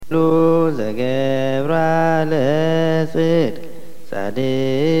ዘገብራ ለጽድቅ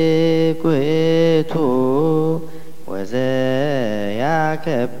ጻድቅ ውእቱ ወዘያከብር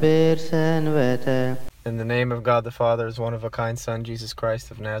ሰንበተ. In the name of God the Father, His one-of-a-kind Son, Jesus Christ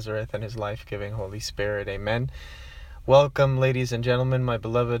of Nazareth, and His life-giving Holy Spirit. Amen. Welcome, ladies and gentlemen, my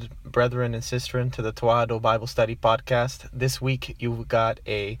beloved brethren and sistren, to the Tewahedo Bible Study Podcast. This week, you got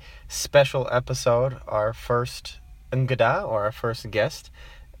a special episode, our first Ngada, or our first guest,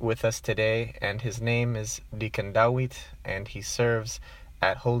 with us today, and his name is Deacon Dawit, and he serves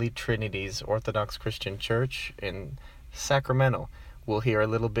at Holy Trinity's Orthodox Christian Church in Sacramento. We'll hear a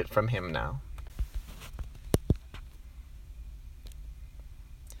little bit from him now.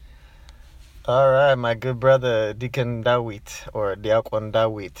 All right, my good brother, Deacon Dawit, or Diakon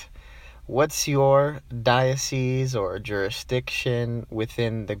Dawit. What's your diocese or jurisdiction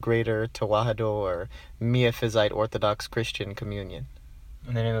within the greater Tewahedo or Miaphysite Orthodox Christian Communion?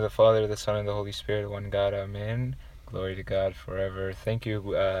 In the name of the Father, the Son, and the Holy Spirit, one God, Amen. Glory to God forever. Thank you,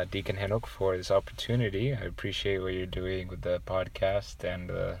 Deacon Henok, for this opportunity. I appreciate what you're doing with the podcast and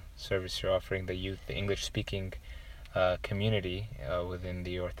the service you're offering the youth, the English-speaking community within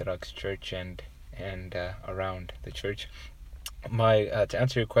the Orthodox Church and around the church. To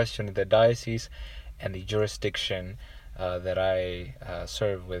answer your question, the diocese and the jurisdiction that I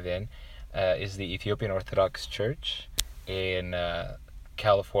serve within is the Ethiopian Orthodox Church in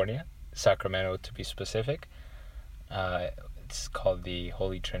California, Sacramento to be specific. It's called the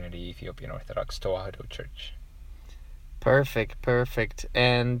Holy Trinity Ethiopian Orthodox Tewahedo Church. Perfect.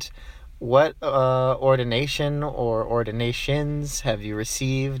 And what ordination or ordinations have you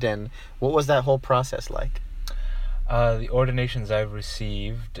received, and what was that whole process like? The ordinations I've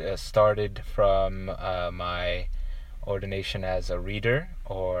received started from my ordination as a reader,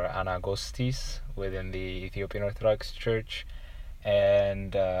 or anagostis, within the Ethiopian Orthodox Church,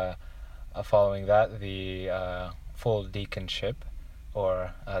 and following that, the full deaconship,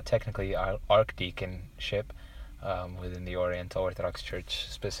 or technically archdeaconship, within the Oriental Orthodox Church,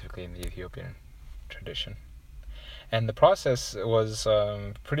 specifically in the Ethiopian tradition. And the process was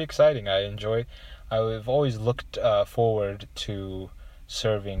pretty exciting. I've always looked forward to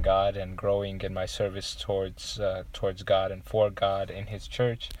serving God and growing in my service towards God and for God in His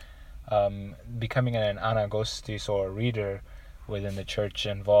church. Becoming an anagostis, or reader within the church,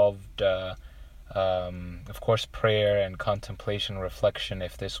 involved of course, prayer and contemplation, reflection,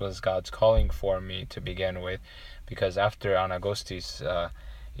 if this was God's calling for me to begin with, because after anagostis,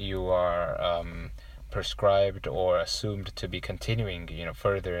 you are prescribed or assumed to be continuing,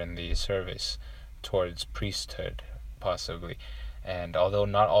 further in the service towards priesthood, possibly. And although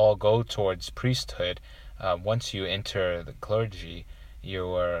not all go towards priesthood, once you enter the clergy,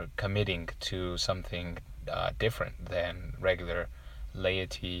 you are committing to something different than regular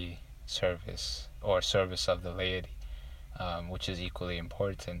laity service, or service of the laity, which is equally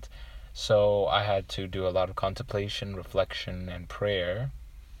important. So I had to do a lot of contemplation, reflection, and prayer.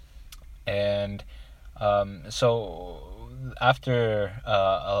 And so after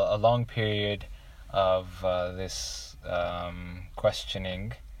a long period of this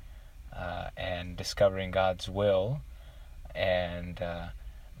questioning and discovering God's will, and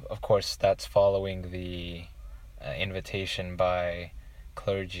of course that's following the invitation by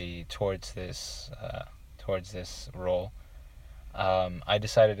clergy towards this role, I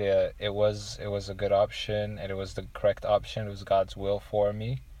decided it was a good option, and it was the correct option. It was God's will for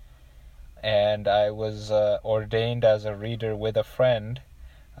me, and I was ordained as a reader with a friend,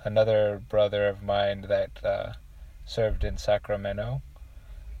 another brother of mine that served in Sacramento.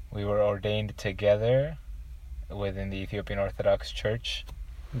 We were ordained together within the Ethiopian Orthodox Church.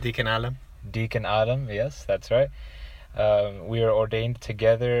 Deacon Alam, yes, that's right. We were ordained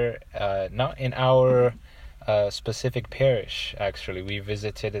together, not in our specific parish, actually. We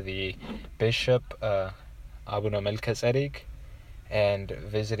visited the bishop, Abuna Melchizedek, and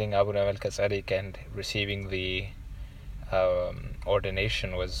visiting Abuna Melchizedek and receiving the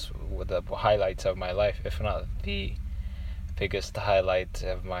ordination was the highlights of my life, if not the biggest highlight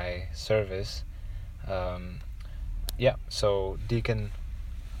of my service. So Deacon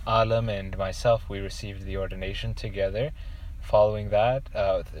Alam and myself, we received the ordination together. Following that,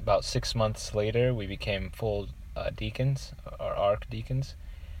 about 6 months later, we became full deacons, or archdeacons.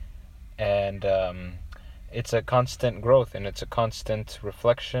 And it's a constant growth, and it's a constant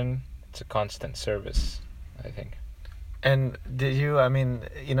reflection. It's a constant service, I think. And did you,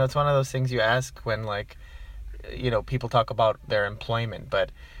 it's one of those things you ask when, people talk about their employment,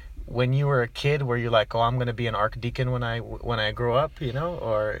 but when you were a kid, were you like, oh, I'm gonna be an archdeacon when I grow up,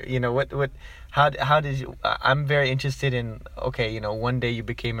 or how did you? I'm very interested in, okay, one day you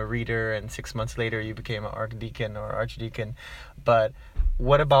became a reader and 6 months later you became an archdeacon or archdeacon, but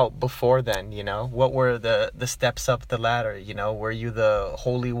what about before then? What were the steps up the ladder? Were you the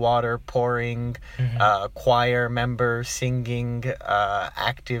holy water pouring, choir member, singing,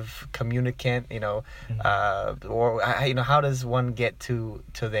 active communicant? Or how does one get to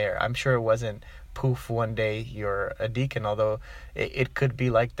there? I'm sure it wasn't poof one day you're a deacon, although it could be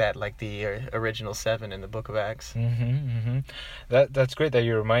like that, like the original 7 in the Book of Acts. That's great that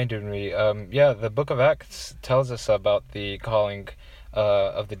you reminded me. Yeah, the Book of Acts tells us about the calling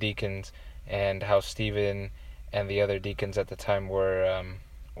of the deacons and how Stephen and the other deacons at the time were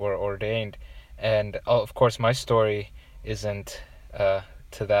ordained. And of course, my story isn't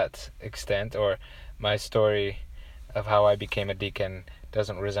to that extent, or my story of how I became a deacon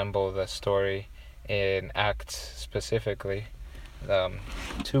doesn't resemble the story in Acts specifically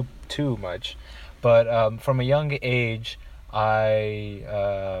too much. But from a young age, I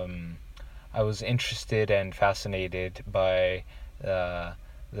was interested and fascinated by the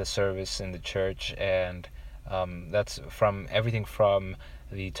service in the church, and that's from everything from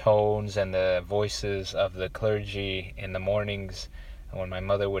the tones and the voices of the clergy in the mornings when my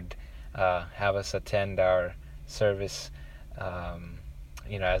mother would have us attend our service.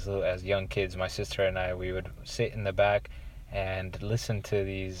 As young kids, my sister and I, we would sit in the back and listen to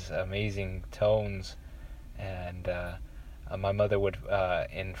these amazing tones, and my mother would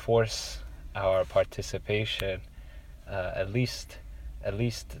enforce our participation, at least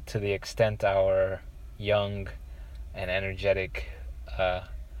to the extent our young and energetic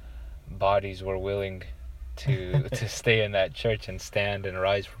bodies were willing to stay in that church and stand and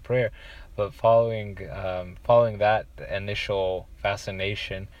rise for prayer. But following that initial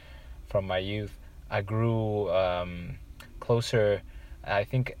fascination from my youth, I grew closer. I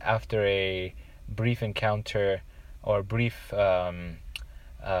think after a brief encounter or brief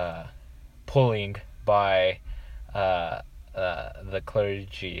pulling by the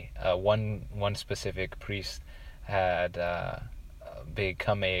clergy. One specific priest had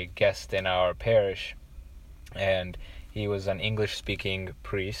become a guest in our parish, and he was an English-speaking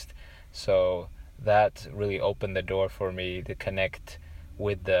priest, so that really opened the door for me to connect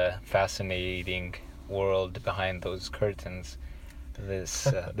with the fascinating world behind those curtains.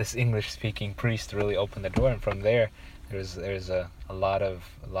 This English-speaking priest really opened the door, and from there there's a lot of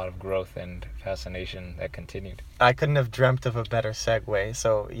growth and fascination that continued. I couldn't have dreamt of a better segue.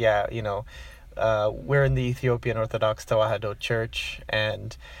 So yeah, we're in the Ethiopian Orthodox Tewahedo Church,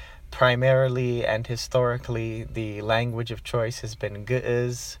 and primarily and historically the language of choice has been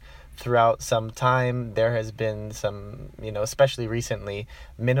Ge'ez. Throughout some time there has been some, especially recently,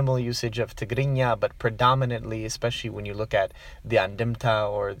 minimal usage of Tigrinya, but predominantly, especially when you look at the Andimta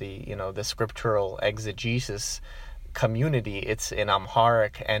or the scriptural exegesis community, it's in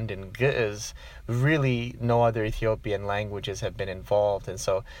Amharic and in Ge'ez. Really no other Ethiopian languages have been involved, and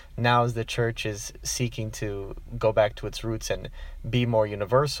so now as the church is seeking to go back to its roots and be more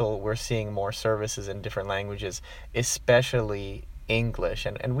universal, we're seeing more services in different languages, especially English,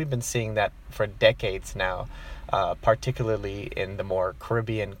 and we've been seeing that for decades now, particularly in the more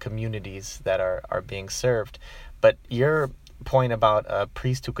Caribbean communities that are being served. But your point about a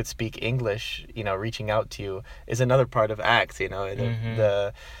priest who could speak English, reaching out to you, is another part of Acts.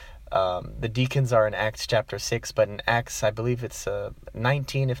 The deacons are in Acts chapter 6, but in Acts, I believe it's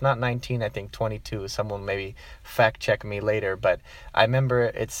 19, if not 19, I think 22. Someone maybe fact check me later, but I remember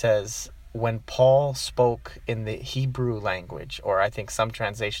it says, when Paul spoke in the Hebrew language, or I think some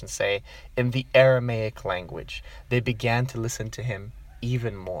translations say in the Aramaic language, they began to listen to him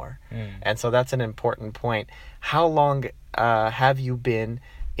even more. And so that's an important point. How long have you been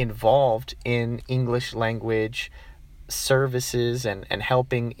involved in English language services and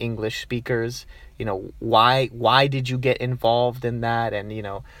helping English speakers? Why did you get involved in that? And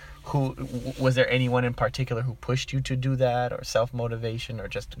who was there anyone in particular who pushed you to do that, or self-motivation, or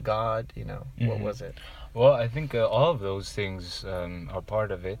just God? What was it? Well, I think all of those things are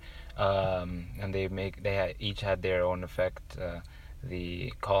part of it, and each had their own effect.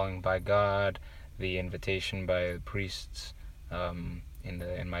 The calling by God, the invitation by the priests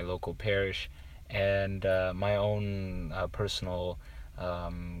in my local parish, and my own personal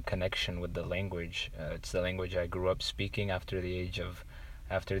connection with the language. It's the language I grew up speaking after the age of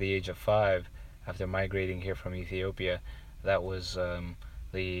 5, after migrating here from Ethiopia. That was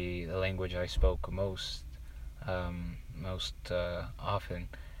the language I spoke most often,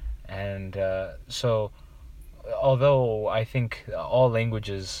 and so although I think all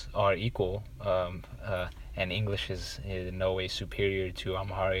languages are equal, and English is in no way superior to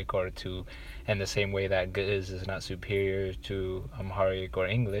Amharic or to, in the same way that Ge'ez is not superior to Amharic or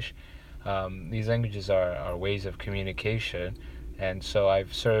English. These languages are ways of communication, and so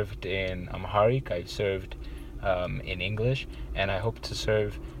I've served in Amharic, I've served in English, and I hope to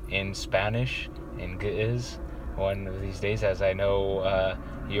serve in Spanish, in Ge'ez, one of these days, as I know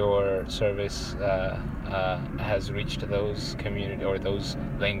your service has reached those community or those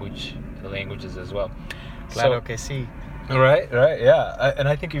languages as well. Claro que sí. Right, yeah. And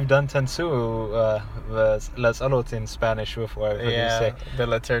I think you've done Tansu, las alot in Spanish before. I've heard you say. The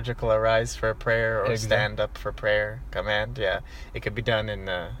liturgical arise for prayer or Exact- stand up for prayer command. Yeah, it could be done in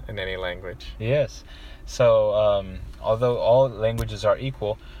any language. Yes. So, although all languages are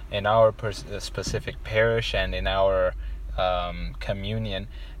equal, in our specific parish and in our communion,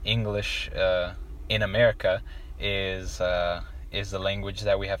 English in America is the language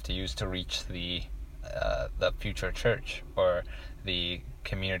that we have to use to reach the future church or the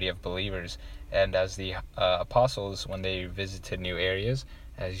community of believers. And as the apostles, when they visited new areas,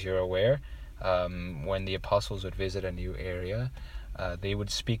 as you're aware, when the apostles would visit a new area, they would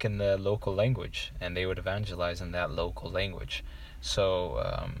speak in the local language and they would evangelize in that local language.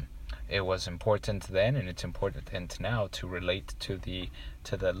 So it was important then, and it's important now to relate to the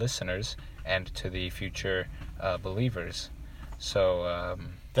listeners and to the future believers. So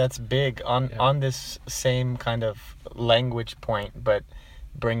that's big on this same kind of language point, but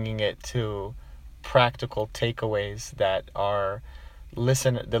bringing it to practical takeaways that are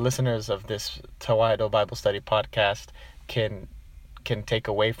the listeners of this Tawahedo Bible Study podcast can take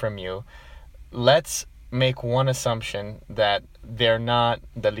away from you. Let's make one assumption that they're not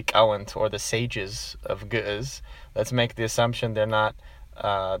the Likawant or the sages of Ge'ez. Let's make the assumption they're not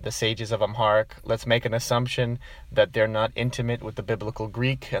the sages of Amharic. Let's make an assumption that they're not intimate with the biblical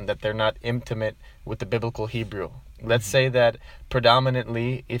Greek and that they're not intimate with the biblical Hebrew. Let's say that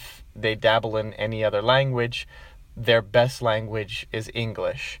predominantly, if they dabble in any other language, their best language is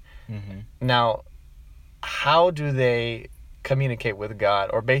English. Mm-hmm. Now, how do they communicate with God?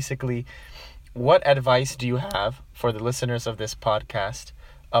 Or basically, what advice do you have for the listeners of this podcast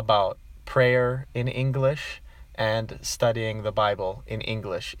about prayer in English and studying the Bible in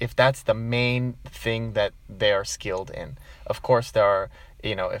English, if that's the main thing that they are skilled in? Of course, there are,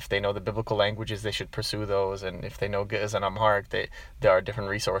 if they know the biblical languages, they should pursue those, and if they know Ge'ez and Amharic, there are different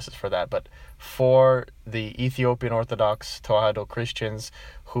resources for that. But for the Ethiopian Orthodox Tawahedo Christians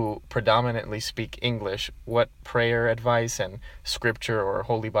who predominantly speak English, what prayer advice and scripture or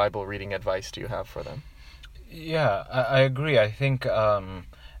Holy Bible reading advice do you have for them? Yeah, I agree. I think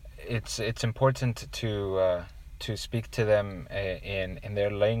it's important to speak to them in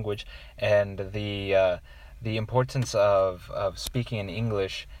their language, and the importance of speaking in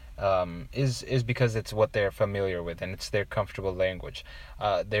English is because it's what they're familiar with and it's their comfortable language.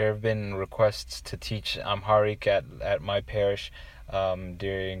 There have been requests to teach Amharic at my parish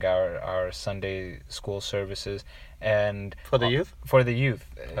during our Sunday school services, and For the youth? For the youth,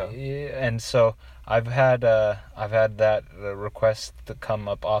 Oh. and so I've had that request to come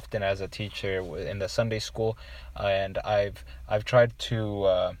up often as a teacher in the Sunday school, and I've tried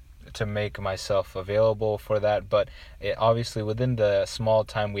to make myself available for that. But obviously, within the small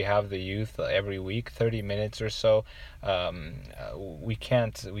time we have the youth every week, 30 minutes or so, we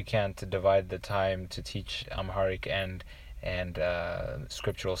can't divide the time to teach Amharic and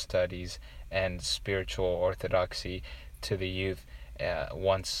scriptural studies and spiritual orthodoxy to the youth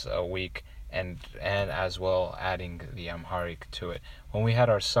once a week, and as well adding the Amharic to it. When we had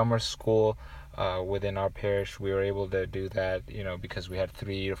our summer school within our parish, we were able to do that, because we had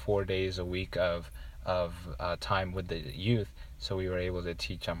 3 or 4 days a week of time with the youth, so we were able to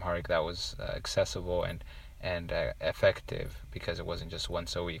teach Amharic. That was accessible and effective because it wasn't just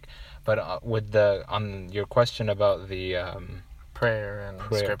once a week. But on your question about the Prayer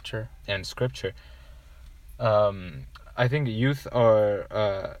and scripture. I think youth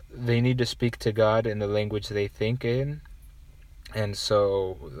they need to speak to God in the language they think in. And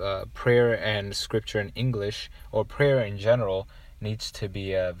so prayer and scripture in English, or prayer in general, needs to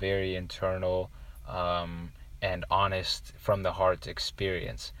be a very internal and honest, from the heart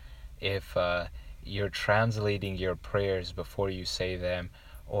experience. If you're translating your prayers before you say them,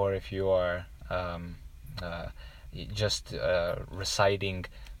 or if you are just reciting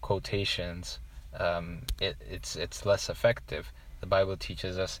quotations, it's less effective. The Bible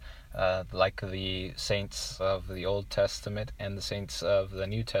teaches us, like the saints of the Old Testament and the saints of the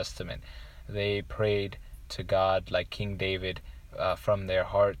New Testament, they prayed to God like King David from their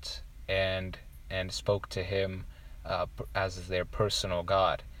hearts and and spoke to him as their personal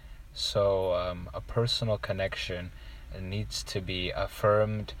God. So a personal connection needs to be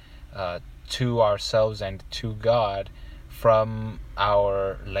affirmed to ourselves and to God from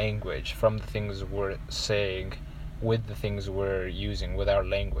our language, from the things we're saying, with the things we're using, with our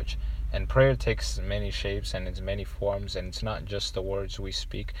language. And prayer takes many shapes and it's many forms, and it's not just the words we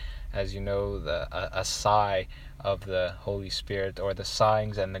speak. As you know, a sigh of the Holy Spirit, or the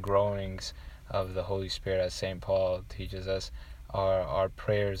sighings and the groanings of the Holy Spirit, as St. Paul teaches us, are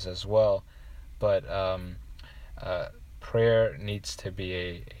prayers as well. But prayer needs to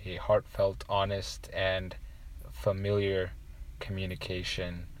be a heartfelt, honest, and familiar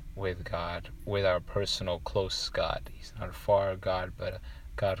communication with God, with our personal, close God. He's not a far God, but a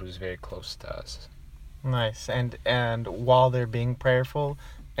God who's very close to us. Nice. And while they're being prayerful,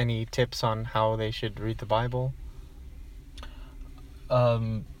 any tips on how they should read the Bible?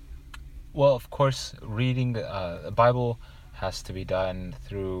 Well, of course, reading the Bible has to be done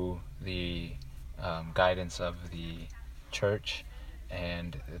through the guidance of the church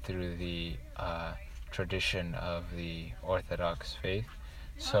and through the tradition of the Orthodox faith.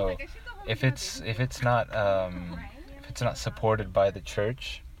 So, if it's not supported by the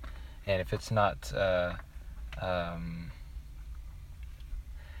church, and if it's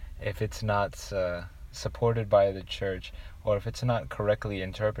not supported by the church, or if it's not correctly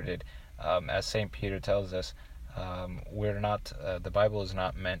interpreted, as St. Peter tells us, the Bible is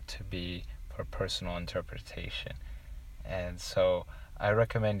not meant to be for personal interpretation. And so I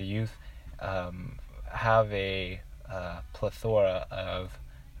recommend youth have a plethora of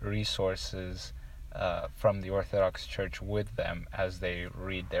resources from the Orthodox Church with them as they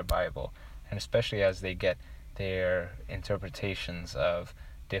read their Bible, and especially as they get their interpretations of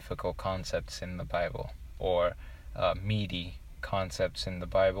difficult concepts in the Bible, or meaty concepts in the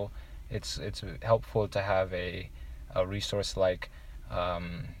Bible. It's helpful to have a resource like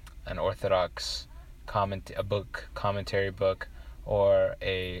an Orthodox commentary book, or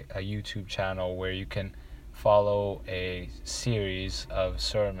a YouTube channel where you can follow a series of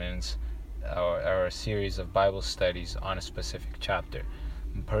sermons or a series of Bible studies on a specific chapter.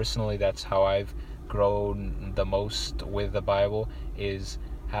 Personally, that's how I've grown the most with the Bible, is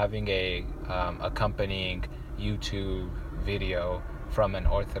having a accompanying YouTube video from an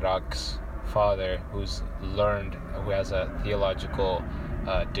Orthodox father who has a theological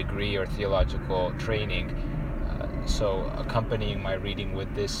degree or theological training. So accompanying my reading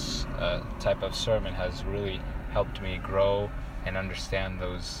with this type of sermon has really helped me grow and understand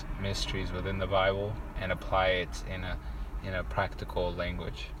those mysteries within the Bible and apply it in a practical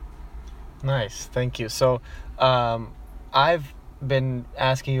language. Nice, thank you. So I've been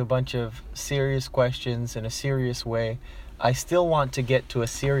asking you a bunch of serious questions in a serious way. I still want to get to a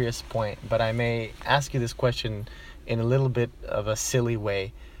serious point, but I may ask you this question in a little bit of a silly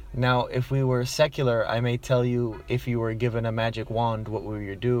way. Now, if we were secular, I may tell you, if you were given a magic wand, what would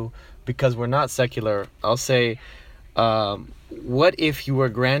you do? Because we're not secular, I'll say, what if you were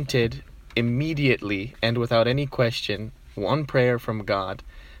granted immediately and without any question one prayer from God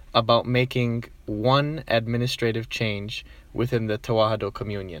about making one administrative change within the Tewahedo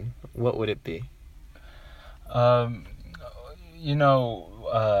communion? What would it be? That's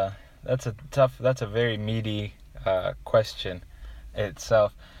a very meaty question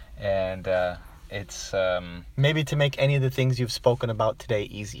itself, and it's maybe to make any of the things you've spoken about today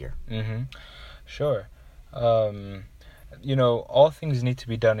easier. Sure. All things need to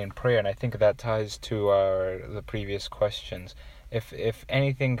be done in prayer, and I think that ties to the previous questions. If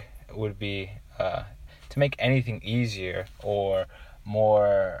anything would be to make anything easier or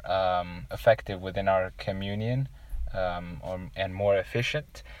more effective within our communion, and more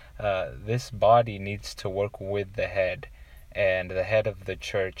efficient, this body needs to work with the head, and the head of the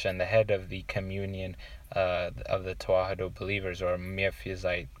church and the head of the communion of the Tewahedo believers, or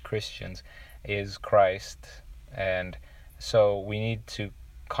Miaphysite Christians, is Christ. And so we need to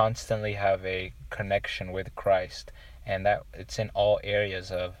constantly have a connection with Christ, and that it's in all areas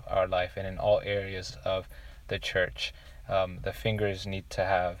of our life and in all areas of the church. The fingers need to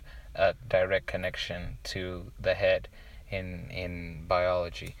have a direct connection to the head in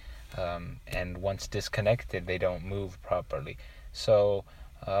biology, and once disconnected, they don't move properly. So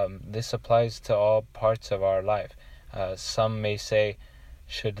this applies to all parts of our life. Some may say,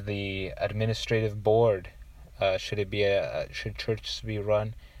 should the administrative board should churches be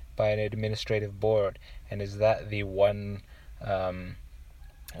run by an administrative board, and is that the one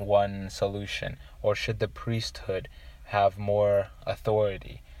solution, or should the priesthood have more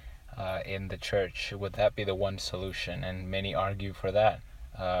authority in the church? Would that be the one solution? And many argue for that.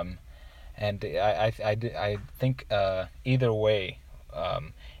 And I think either way,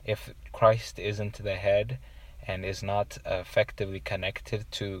 if Christ isn't the head and is not effectively connected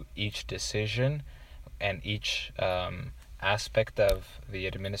to each decision and each aspect of the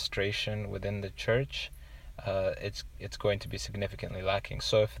administration within the church, it's going to be significantly lacking.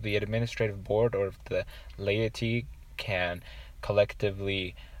 So if the administrative board or if the laity can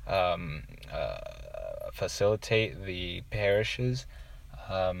collectively facilitate the parishes,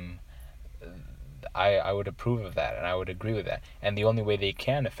 I would approve of that, and I would agree with that. And the only way they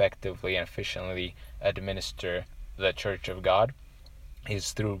can effectively and efficiently administer the Church of God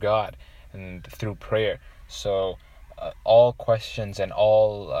is through God and through prayer. So all questions and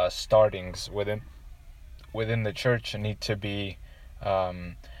all startings within the church need to be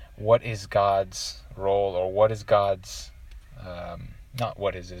what is God's role, or what is God's not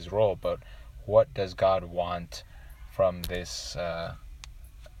what is his role, but what does God want from this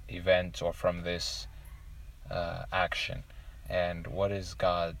event or from this action, and what is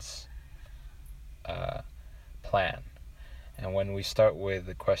God's plan. And when we start with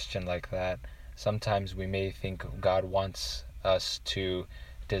a question like that, sometimes we may think God wants us to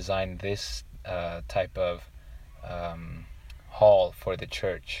design this type of hall for the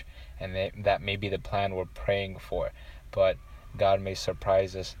church, and that may be the plan we're praying for, but God may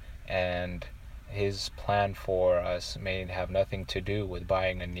surprise us, and his plan for us may have nothing to do with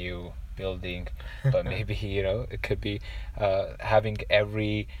buying a new building, but maybe it could be having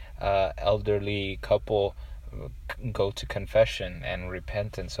every elderly couple go to confession and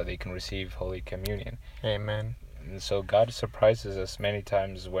repentance so they can receive Holy Communion. Amen. And so God surprises us many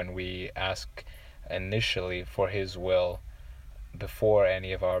times when we ask initially for his will before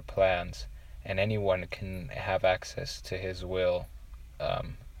any of our plans, and anyone can have access to his will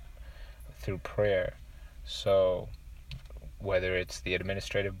through prayer. So whether it's the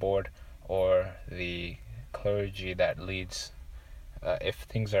administrative board or the clergy that leads, if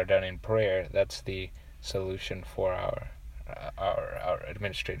things are done in prayer, that's the solution for our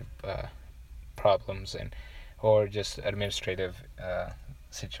administrative problems or just administrative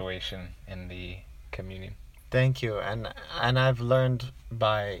situation in the communion. Thank you. And I've learned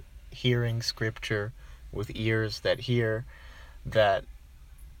by hearing scripture with ears that hear that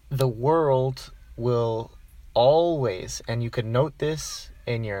the world will always, and you could note this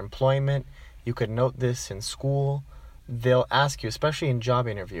in your employment, you could note this in school, they'll ask you, especially in job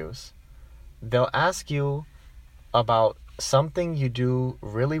interviews, they'll ask you about something you do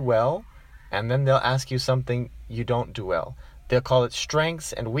really well, and then they'll ask you something you don't do well. They'll call it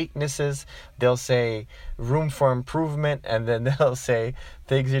strengths and weaknesses. They'll say room for improvement, and then they'll say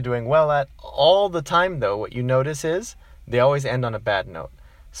things you're doing well at. All the time, though, what you notice is they always end on a bad note.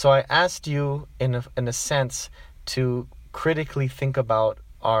 So I asked you, in a sense, to critically think about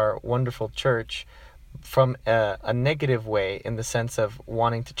our wonderful church from a negative way, in the sense of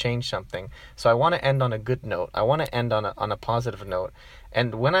wanting to change something. So I want to end on a good note. I want to end on a positive note.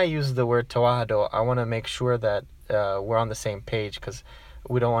 And when I use the word tawahado, I want to make sure that we're on the same page, because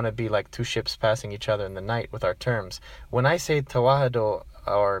we don't want to be like two ships passing each other in the night with our terms. When I say tawahado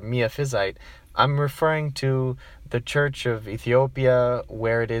or miaphysite, I'm referring to the Church of Ethiopia,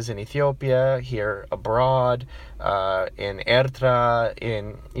 where it is in Ethiopia, here abroad, in Ertra,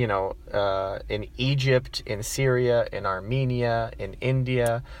 in Egypt, in Syria, in Armenia, in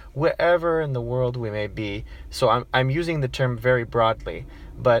India, wherever in the world we may be. So I'm using the term very broadly,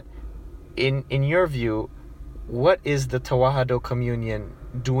 but in your view, what is the Tawahado Communion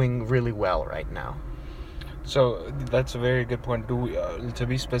doing really well right now? So that's a very good point. To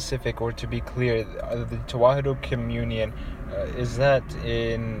be specific or to be clear, the Tawahado Communion, is that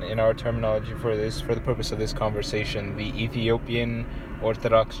in our terminology for the purpose of this conversation, the Ethiopian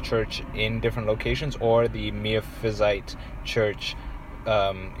Orthodox Church in different locations, or the Miaphysite Church,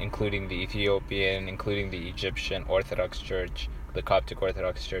 including the Ethiopian, including the Egyptian Orthodox Church, the Coptic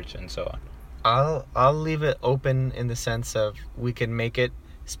Orthodox Church, and so on? I'll leave it open in the sense of we can make it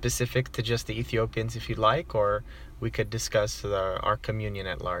specific to just the Ethiopians if you like, or we could discuss our communion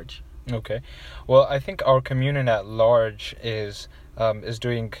at large. Okay. Well, I think our communion at large is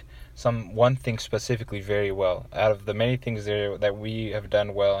doing one thing specifically very well. Out of the many things there that we have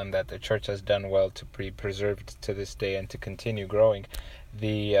done well and that the church has done well to be preserved to this day and to continue growing,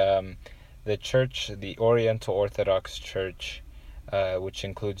 the church, the Oriental Orthodox Church, which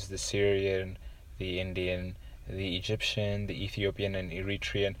includes the Syrian, the Indian, the Egyptian, the Ethiopian and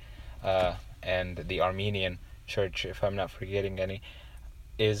Eritrean, and the Armenian Church, if I'm not forgetting any,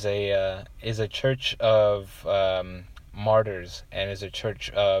 is a church of martyrs, and is a church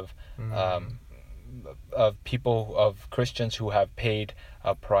of people, of Christians who have paid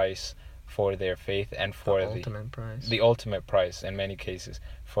a price for their faith and for the ultimate price in many cases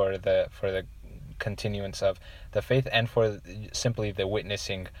for the continuance of the faith and for simply the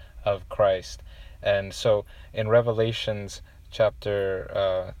witnessing of Christ. And so in Revelations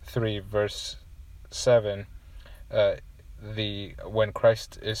chapter 3 verse 7, when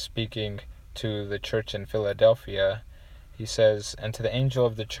Christ is speaking to the church in Philadelphia, he says, "And to the angel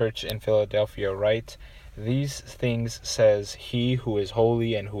of the church in Philadelphia write, these things says he who is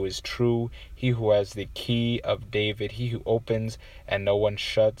holy and who is true, he who has the key of David, he who opens and no one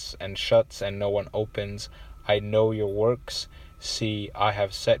shuts, and shuts and no one opens. I know your works. See, I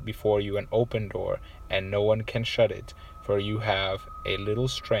have set before you an open door, and no one can shut it. For you have a little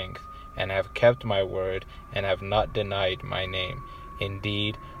strength, and have kept my word, and have not denied my name.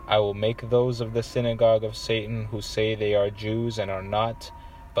 Indeed, I will make those of the synagogue of Satan who say they are Jews and are not,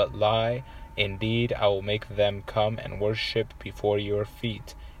 but lie. Indeed, I will make them come and worship before your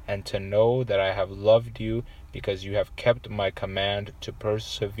feet, and to know that I have loved you, because you have kept my command to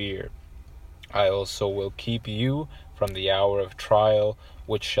persevere. I also will keep you from the hour of trial,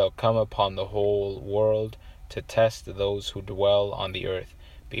 which shall come upon the whole world, to test those who dwell on the earth.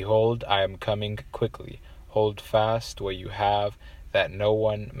 Behold, I am coming quickly. Hold fast what you have, that no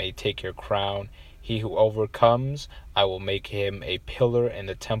one may take your crown. He who overcomes, I will make him a pillar in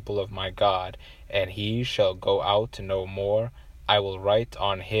the temple of my God, and he shall go out no more. I will write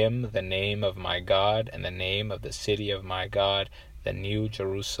on him the name of my God, and the name of the city of my God, the new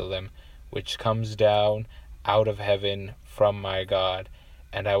Jerusalem, which comes down out of heaven from my God,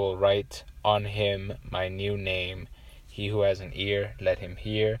 and I will write on him my new name. He who has an ear, let him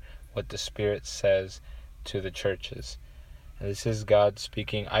hear what the Spirit says to the churches." And this is God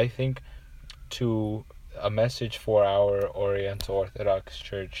speaking, I think, to a message for our Oriental Orthodox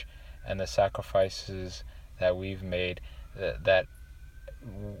Church and the sacrifices that we've made, that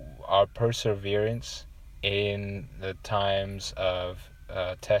our perseverance in the times of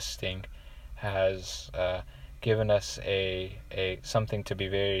testing has given us a something to be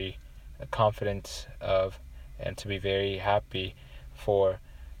very confident of and to be very happy for.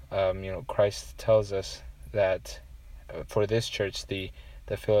 Christ tells us that for this church, the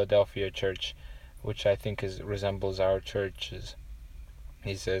Philadelphia church, which I think resembles our churches,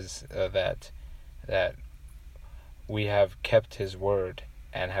 he says that we have kept his word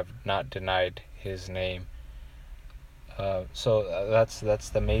and have not denied his name. So that's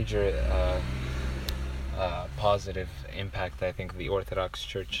the major positive impact I think the Orthodox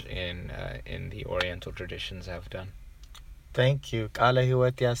Church in the Oriental traditions have done. Thank you.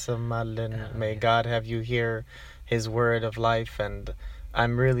 May God have you hear his word of life, and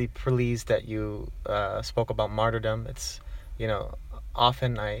I'm really pleased that you spoke about martyrdom. It's,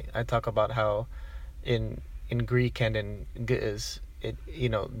 often I talk about how in Greek and in Ge'ez,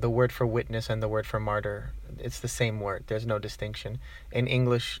 the word for witness and the word for martyr, it's the same word. There's no distinction. In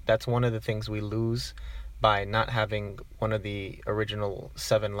English, that's one of the things we lose by not having one of the original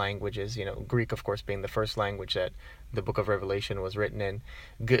 7 languages, Greek, of course, being the first language that the book of Revelation was written in,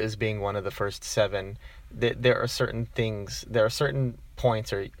 Ge'ez being one of the first 7. There are certain things, there are certain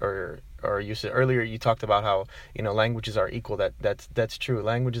points, or you said earlier, you talked about how, languages are equal. That's true.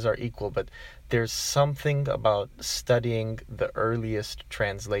 Languages are equal, but there's something about studying the earliest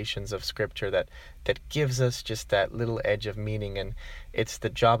translations of Scripture that gives us just that little edge of meaning, and it's the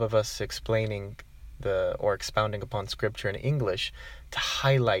job of us explaining or expounding upon Scripture in English to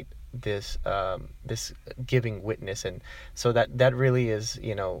highlight this giving witness. And so that really is,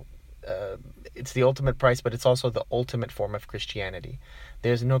 it's the ultimate price, but it's also the ultimate form of Christianity.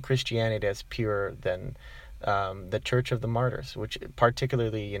 There's no Christianity as pure than the Church of the Martyrs, which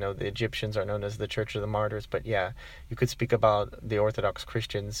particularly, the Egyptians are known as the Church of the Martyrs. But yeah, you could speak about the Orthodox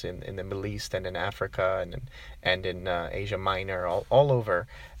Christians in the Middle East and in Africa and in Asia Minor, all over,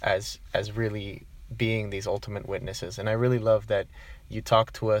 as really being these ultimate witnesses. And I really love that you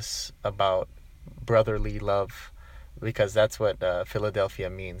talk to us about brotherly love, because that's what Philadelphia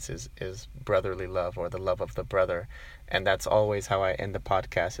means, is brotherly love, or the love of the brother. And that's always how I end the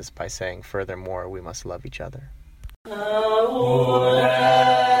podcast, is by saying, furthermore, we must love each other.